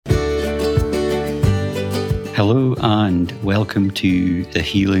Hello and welcome to the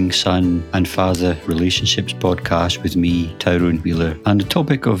Healing Son and Father Relationships podcast with me, Tyrone Wheeler. And the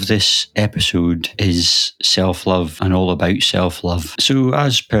topic of this episode is self-love and all about self-love. So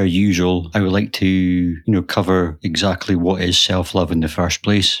as per usual, I would like to, cover exactly what is self-love in the first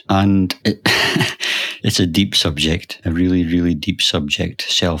place. And it's a deep subject, a really, really deep subject,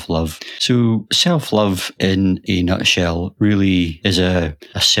 self-love. So self-love in a nutshell really is a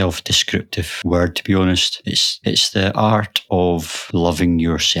self-descriptive word, to be honest. It's the art of loving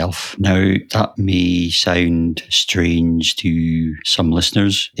yourself. Now, that may sound strange to some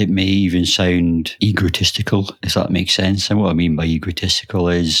listeners. It may even sound egotistical, if that makes sense. And what I mean by egotistical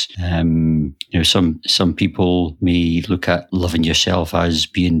is, some people may look at loving yourself as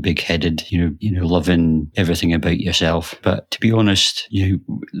being big-headed, loving everything about yourself. But to be honest,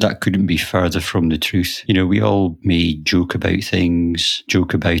 that couldn't be further from the truth. We all may joke about things,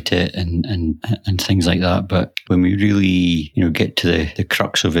 joke about it and things like that. But when we really, get to the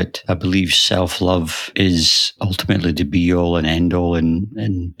crux of it, I believe self-love is ultimately the be-all and end-all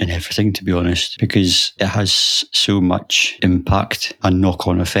in everything, to be honest, because it has so much impact and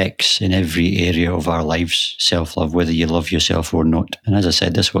knock-on effects in every area of our lives, self-love, whether you love yourself or not. And as I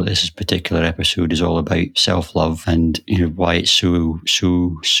said, that's what this particular episode is all about, self-love, and why it's so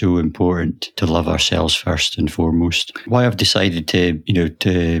important to love ourselves first and foremost. Why I've decided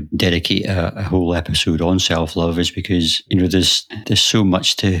to dedicate a whole episode on self-love is because there's so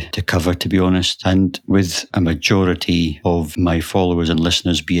much to cover, to be honest. And with a majority of my followers and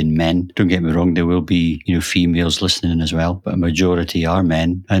listeners being men, don't get me wrong, there will be females listening as well, but a majority are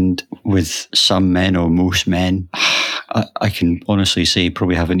men. And with some men or most men, I can honestly say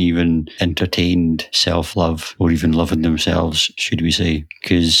probably haven't even entertained self-love or even loving themselves, should we say,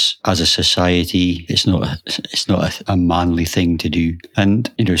 because as a society, it's not a manly thing to do.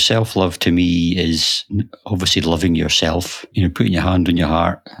 And, self-love to me is obviously loving yourself, putting your hand on your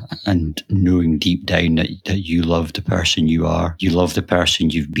heart and knowing deep down that you love the person you are, you love the person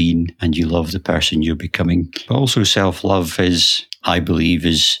you've been, and you love the person you're becoming. But also self-love I believe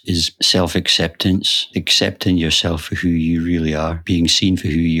is self-acceptance, accepting yourself for who you really are, being seen for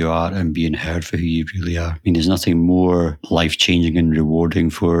who you are and being heard for who you really are. I mean, there's nothing more life-changing and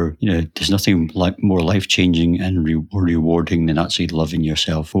rewarding there's nothing more life-changing and rewarding than actually loving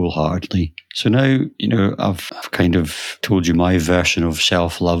yourself wholeheartedly. So now, I've kind of told you my version of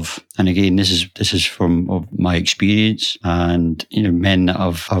self-love. And again, this is from my experience and, men that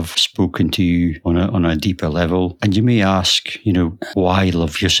I've spoken to on a deeper level. And you may ask, why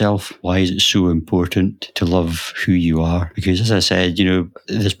love yourself? Why is it so important to love who you are? Because as I said,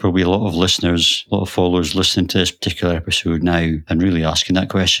 there's probably a lot of listeners, a lot of followers listening to this particular episode now and really asking that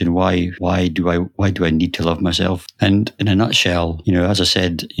question, why do I need to love myself? And in a nutshell, as I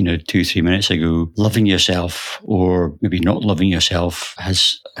said, 2-3 minutes ago, loving yourself or maybe not loving yourself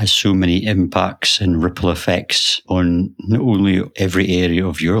has so many impacts and ripple effects on not only every area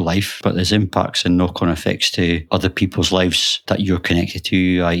of your life, but there's impacts and knock-on effects to other people's lives that you're connected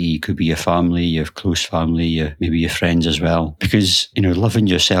to, i.e. could be your family, your close family, maybe your friends as well. Because, loving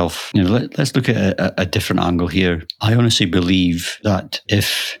yourself, let's look at a different angle here. I honestly believe that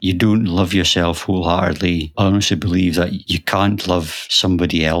if you don't love yourself wholeheartedly, I honestly believe that you can't love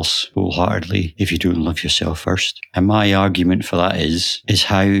somebody else wholeheartedly if you don't love yourself first. And my argument for that is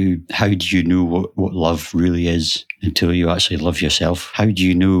how do you know what love really is until you actually love yourself? How do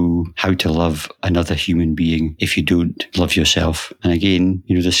you know how to love another human being if you don't love yourself? And again,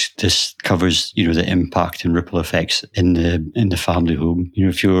 this covers the impact and ripple effects in the family home.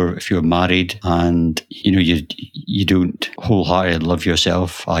 If you're married and you don't wholeheartedly love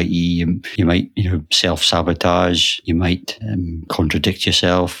yourself, i.e. you might self-sabotage, you might contradict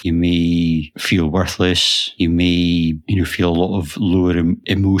yourself, you may feel worthless, you may feel a lot of lower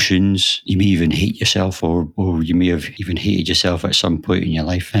emotions, you may even hate yourself or you may have even hated yourself at some point in your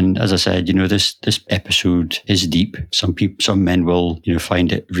life. And as I said, this episode is deep. Some men will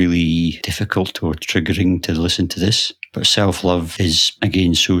find it really difficult or triggering to listen to this. But self-love is,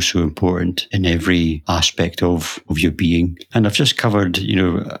 again, so important in every aspect of your being. And I've just covered,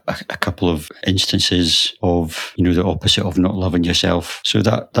 a couple of instances of, the opposite of not loving yourself. So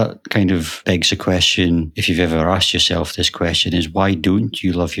that kind of begs the question, if you've ever asked yourself this question, is why don't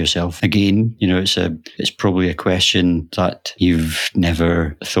you love yourself? Again, it's probably a question that you've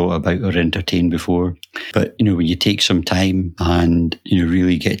never thought about or entertained before. But, when you take some time and,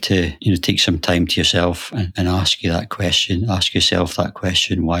 really get to, take some time to yourself and ask you that question, question, ask yourself that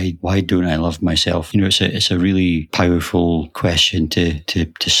question. Why don't I love myself? It's a really powerful question to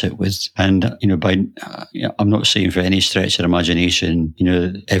sit with. And, I'm not saying for any stretch of imagination,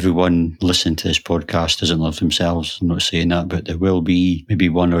 everyone listening to this podcast doesn't love themselves. I'm not saying that, but there will be maybe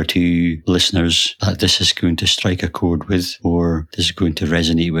one or two listeners that this is going to strike a chord with, or this is going to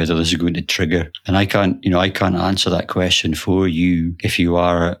resonate with, or this is going to trigger. And I can't answer that question for you if you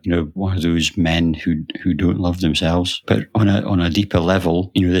are, one of those men who don't love themselves. But on a deeper level,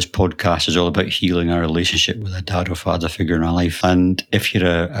 this podcast is all about healing our relationship with a dad or father figure in our life. And if you're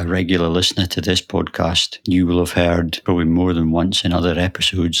a regular listener to this podcast, you will have heard probably more than once in other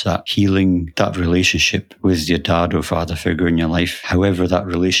episodes that healing that relationship with your dad or father figure in your life, however that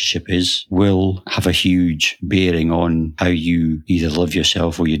relationship is, will have a huge bearing on how you either love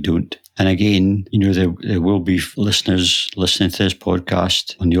yourself or you don't. And again, there will be listeners listening to this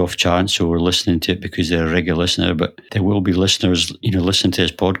podcast on the off chance, or listening to it because they're a regular listener, but there will be listeners, listening to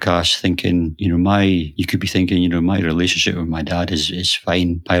this podcast thinking, you could be thinking, my relationship with my dad is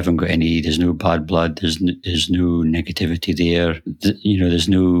fine. I haven't got there's no bad blood. There's no negativity there. There's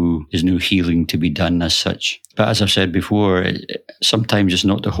no healing to be done as such. But as I've said before, sometimes it's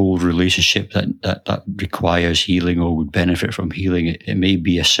not the whole relationship that requires healing or would benefit from healing. It may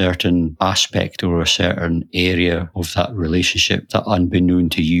be a certain aspect or a certain area of that relationship that, unbeknown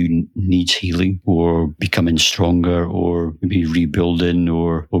to you, needs healing or becoming stronger, or maybe rebuilding,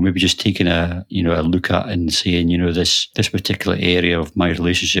 or maybe just taking a look at and saying, this particular area of my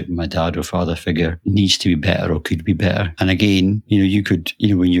relationship with my dad or father figure needs to be better or could be better. And again, you could,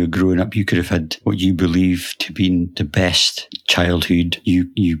 when you're growing up, you could have had what you believe to be the best childhood.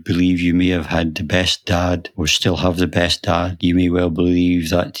 You believe you may have had the best dad or still have the best dad. You may well believe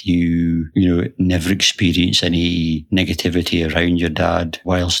that you never experience any negativity around your dad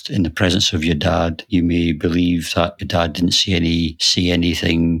whilst in the presence of your dad. You may believe that your dad didn't say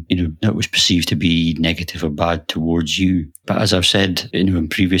anything that was perceived to be negative or bad towards you. But as I've said in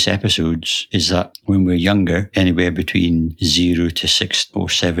previous episodes, is that when we're younger, anywhere between 0 to 6 or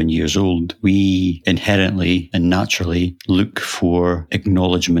 7 years old, we inherently and naturally look for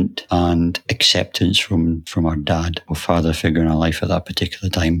acknowledgement and acceptance from our dad or father figure in our life at that particular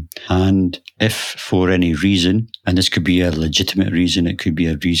time. And if for any reason, and this could be a legitimate reason, it could be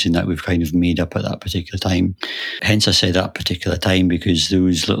a reason that we've kind of made up at that particular time. Hence I say that particular time, because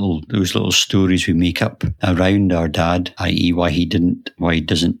those little stories we make up around our dad, i.e. why he didn't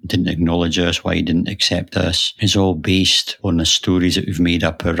acknowledge us, why he didn't accept us, is all based on the stories that we've made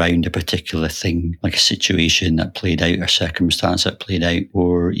up around a particular thing, like a situation that played out, a circumstance that played out,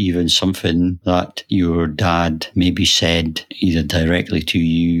 or even something that your dad maybe said either directly to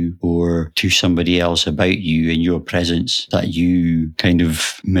you or to somebody else about you in your presence that you kind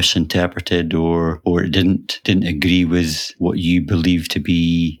of misinterpreted or didn't agree with what you believed to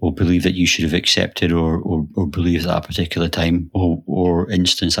be, or believe that you should have accepted or believed at that particular time or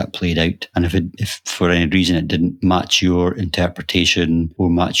instance that played out. And if for any reason it didn't match your interpretation or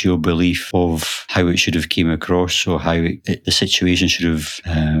match your belief of how it should have came across or how the situation should have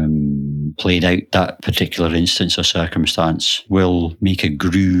played out, that particular instance or circumstance will make a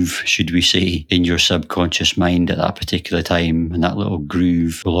groove, should we say, in your subconscious mind at that particular time. And that little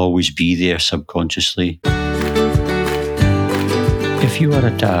groove will always be there subconsciously. If you are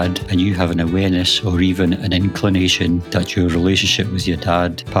a dad and you have an awareness or even an inclination that your relationship with your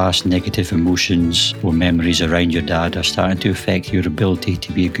dad, past negative emotions or memories around your dad are starting to affect your ability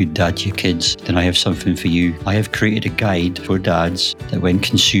to be a good dad to your kids, then I have something for you. I have created a guide for dads that, when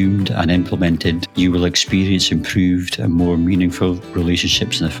consumed and implemented, you will experience improved and more meaningful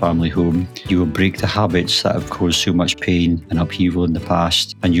relationships in the family home. You will break the habits that have caused so much pain and upheaval in the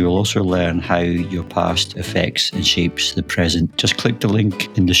past, and you will also learn how your past affects and shapes the present. Just click the link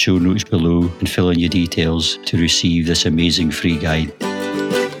in the show notes below and fill in your details to receive this amazing free guide.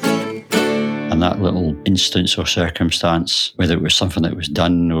 And that little instance or circumstance, whether it was something that was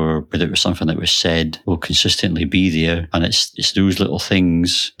done or whether it was something that was said, will consistently be there. And it's those little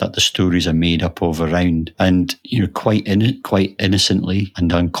things that the stories are made up of around. And quite innocently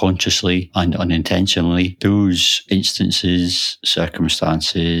and unconsciously and unintentionally, those instances,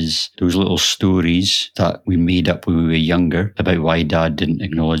 circumstances, those little stories that we made up when we were younger about why dad didn't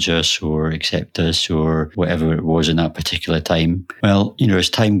acknowledge us or accept us or whatever it was in that particular time. Well, as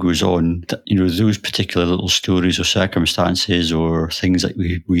time goes on, those particular little stories or circumstances or things that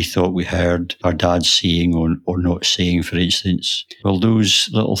we thought we heard our dad saying or not saying, for instance, well, those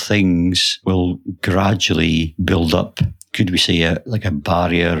little things will gradually build up could we say, like a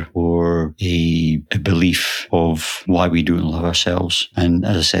barrier or a belief of why we don't love ourselves. And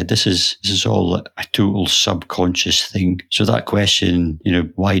as I said, this is all a total subconscious thing. So that question,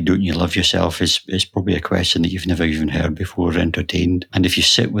 why don't you love yourself is probably a question that you've never even heard before or entertained. And if you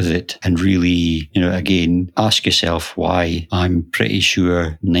sit with it and really, again, ask yourself why, I'm pretty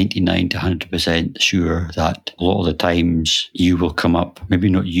sure, 99 to 100% sure that a lot of the times you will come up, maybe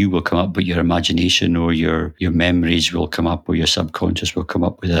not you will come up, but your imagination or your memories will come up, or your subconscious will come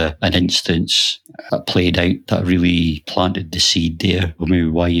up with an instance that played out that really planted the seed there, or maybe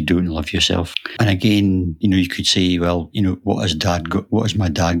why you don't love yourself. And again, you could say, well, what has my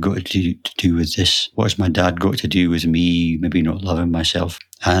dad got to do with this? What has my dad got to do with me maybe not loving myself?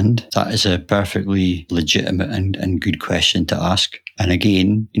 And that is a perfectly legitimate and good question to ask. And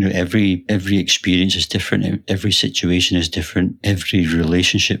again, every experience is different. Every situation is different. Every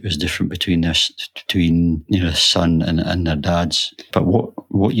relationship is different between a son and their dads. But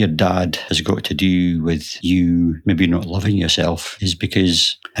what your dad has got to do with you maybe not loving yourself is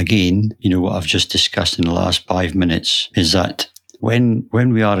because, again, what I've just discussed in the last 5 minutes is that when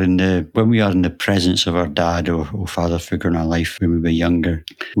we are in the presence of our dad or father figure in our life when we were younger,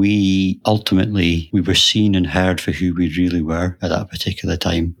 we were seen and heard for who we really were at that particular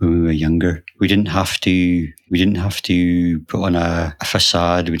time when we were younger. We didn't have to put on a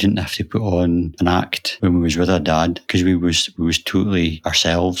facade. We didn't have to put on an act when we was with our dad, because we was totally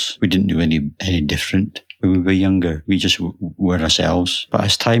ourselves. We didn't do any different. When we were younger, we just were ourselves. But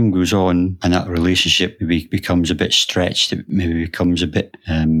as time goes on and that relationship maybe becomes a bit stretched, it maybe becomes a bit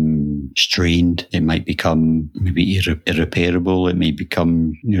strained, it might become maybe irreparable, it may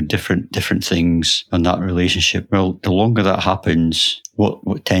become different things on that relationship. Well, the longer that happens,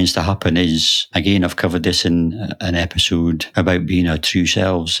 what tends to happen is, again, I've covered this in an episode about being our true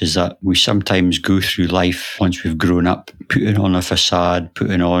selves, is that we sometimes go through life once we've grown up, putting on a facade,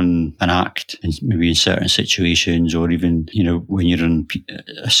 putting on an act, and maybe in certain situations, or even, when you're in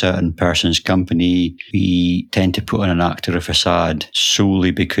a certain person's company, we tend to put on an act or a facade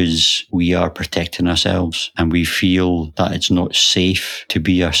solely because we are protecting ourselves and we feel that it's not safe to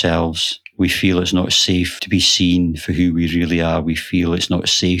be ourselves. We feel it's not safe to be seen for who we really are. We feel it's not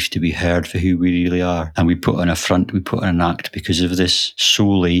safe to be heard for who we really are. And we put on a front, we put on an act because of this,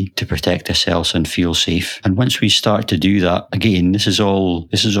 solely to protect ourselves and feel safe. And once we start to do that, again, this is all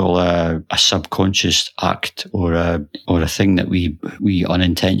a subconscious act or a thing that we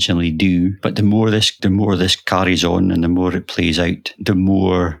unintentionally do. But the more this carries on and the more it plays out, the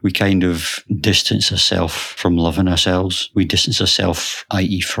more we kind of distance ourselves from loving ourselves. We distance ourselves,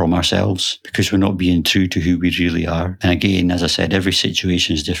 i.e. from ourselves, because we're not being true to who we really are. And again, as I said, every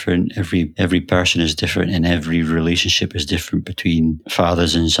situation is different. Every person is different, and every relationship is different between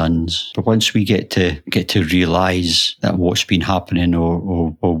fathers and sons. But once we get to realise that what's been happening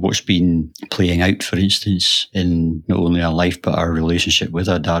or what's been playing out, for instance, in not only our life but our relationship with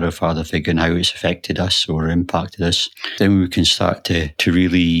our dad or father figure and how it's affected us or impacted us, then we can start to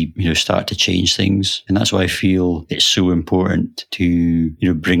really start to change things. And that's why I feel it's so important to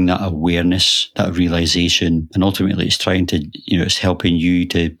bring that awareness, that realization, and ultimately it's trying to, it's helping you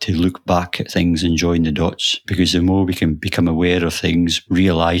to look back at things and join the dots, because the more we can become aware of things,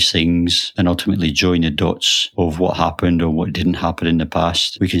 realize things, and ultimately join the dots of what happened or what didn't happen in the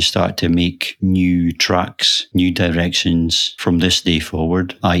past, we can start to make new tracks, new directions from this day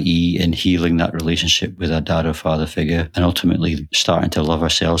forward, i.e. in healing that relationship with our dad or father figure, and ultimately starting to love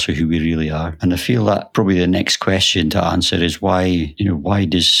ourselves for who we really are. And I feel that probably the next question to answer is why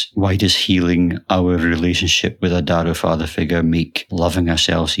does healing our relationship with a dad or father figure make loving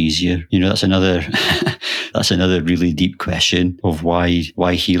ourselves easier? That's another that's another really deep question of why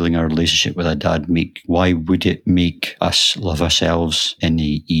healing our relationship with a dad why would it make us love ourselves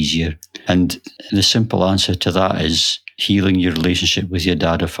any easier? And the simple answer to that is healing your relationship with your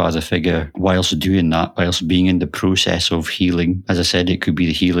dad or father figure, whilst doing that, whilst being in the process of healing. As I said, it could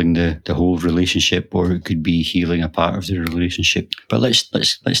be healing the whole relationship, or it could be healing a part of the relationship. But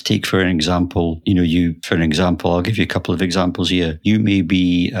let's take for an example, I'll give you a couple of examples here. You may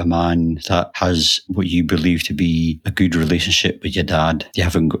be a man that has what you believe to be a good relationship with your dad.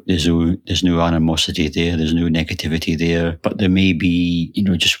 There's no animosity there, there's no negativity there, but there may be,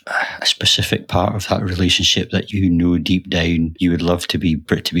 just a specific part of that relationship that deep down you would love to be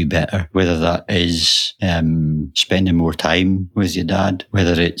better, whether that is spending more time with your dad,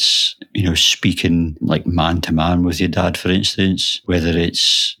 whether it's speaking like man to man with your dad, for instance, whether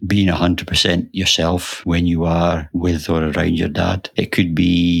it's being 100% yourself when you are with or around your dad. It could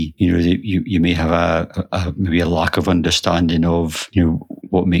be you may have maybe a lack of understanding of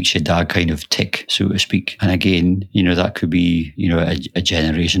what makes your dad kind of tick, so to speak. And again, that could be, a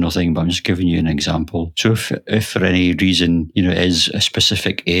generational thing, but I'm just giving you an example. So if for any reason, it is a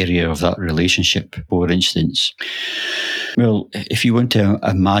specific area of that relationship, for instance, well, if you want to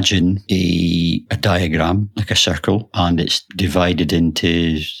imagine a diagram, like a circle, and it's divided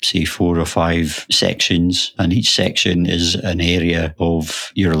into, say, 4 or 5 sections, and each section is an area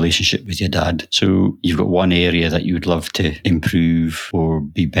of your relationship with your dad. So you've got one area that you would love to improve or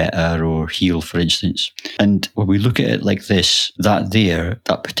be better or heal, for instance. And when we look at it like this, that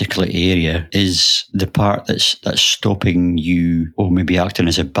particular area is the part that's stopping you, or maybe acting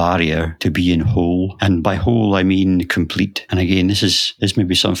as a barrier to being whole. And by whole, I mean complete. And again, this may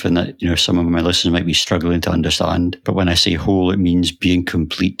be something that, some of my listeners might be struggling to understand. But when I say whole, it means being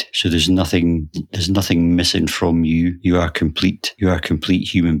complete. So there's nothing missing from you. You are complete. You are a complete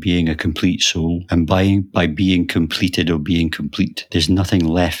human being, a complete soul. And by being completed or being complete, there's nothing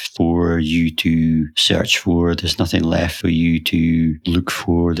left for you to search for. There's nothing left for you to look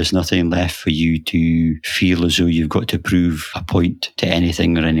for. There's nothing left for you to feel as though you've got to prove a point to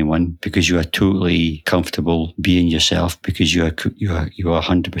anything or anyone, because you are totally comfortable being yourself, because you are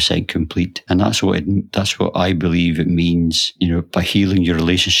 100% complete. And that's what I believe it means, by healing your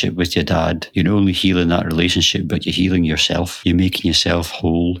relationship with your dad. You're not only healing that relationship, but you're healing yourself. You're making yourself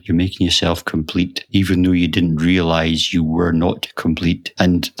whole. You're making yourself complete, even though you didn't realize you were not complete.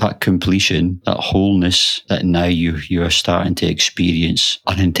 And that completion, that wholeness that now you are starting to experience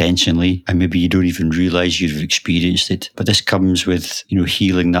unintentionally, and maybe you don't even realize you've experienced it. But this comes with,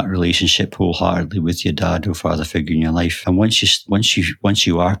 healing that relationship wholeheartedly with your dad or father figure in your life. And once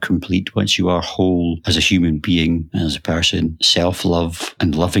you are complete, once you are whole as a human being and as a person, self-love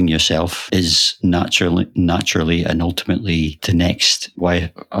and loving yourself is naturally and ultimately the next.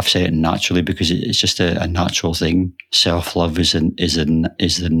 Why I've said it naturally, because it's just a natural thing. Self-love is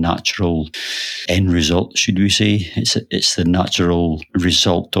the natural end result, should we say? It's the natural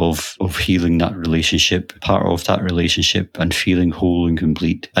result of healing that relationship, part of that relationship, and feeling whole and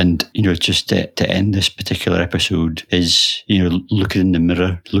complete. And just to end this particular episode is, looking in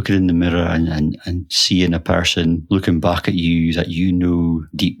the mirror and seeing a person looking back at you that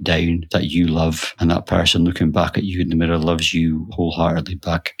deep down that you love, and that person looking back at you in the mirror loves you wholeheartedly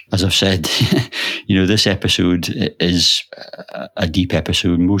back. As I've said, this episode is a deep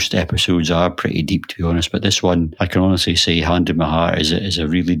episode. Most episodes are pretty deep, to be honest, but this one, I can honestly say, hand in my heart, is a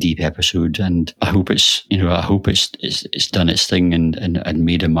really deep episode, and I hope it's done its thing and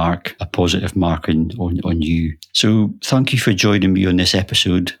made a positive mark on you. So thank you for joining me on this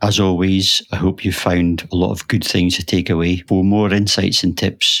episode. As always, I hope you found a lot of good things to take away. For more insights and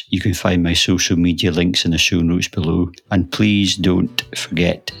tips, you can find my social media links in the show notes below. And please don't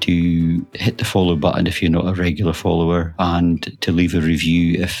forget to hit the follow button if you're not a regular follower, and to leave a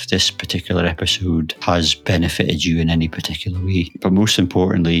review if this particular episode has benefited you in any particular way. But most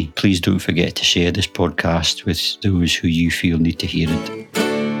importantly, please don't forget to share this podcast with those who you feel need to hear it.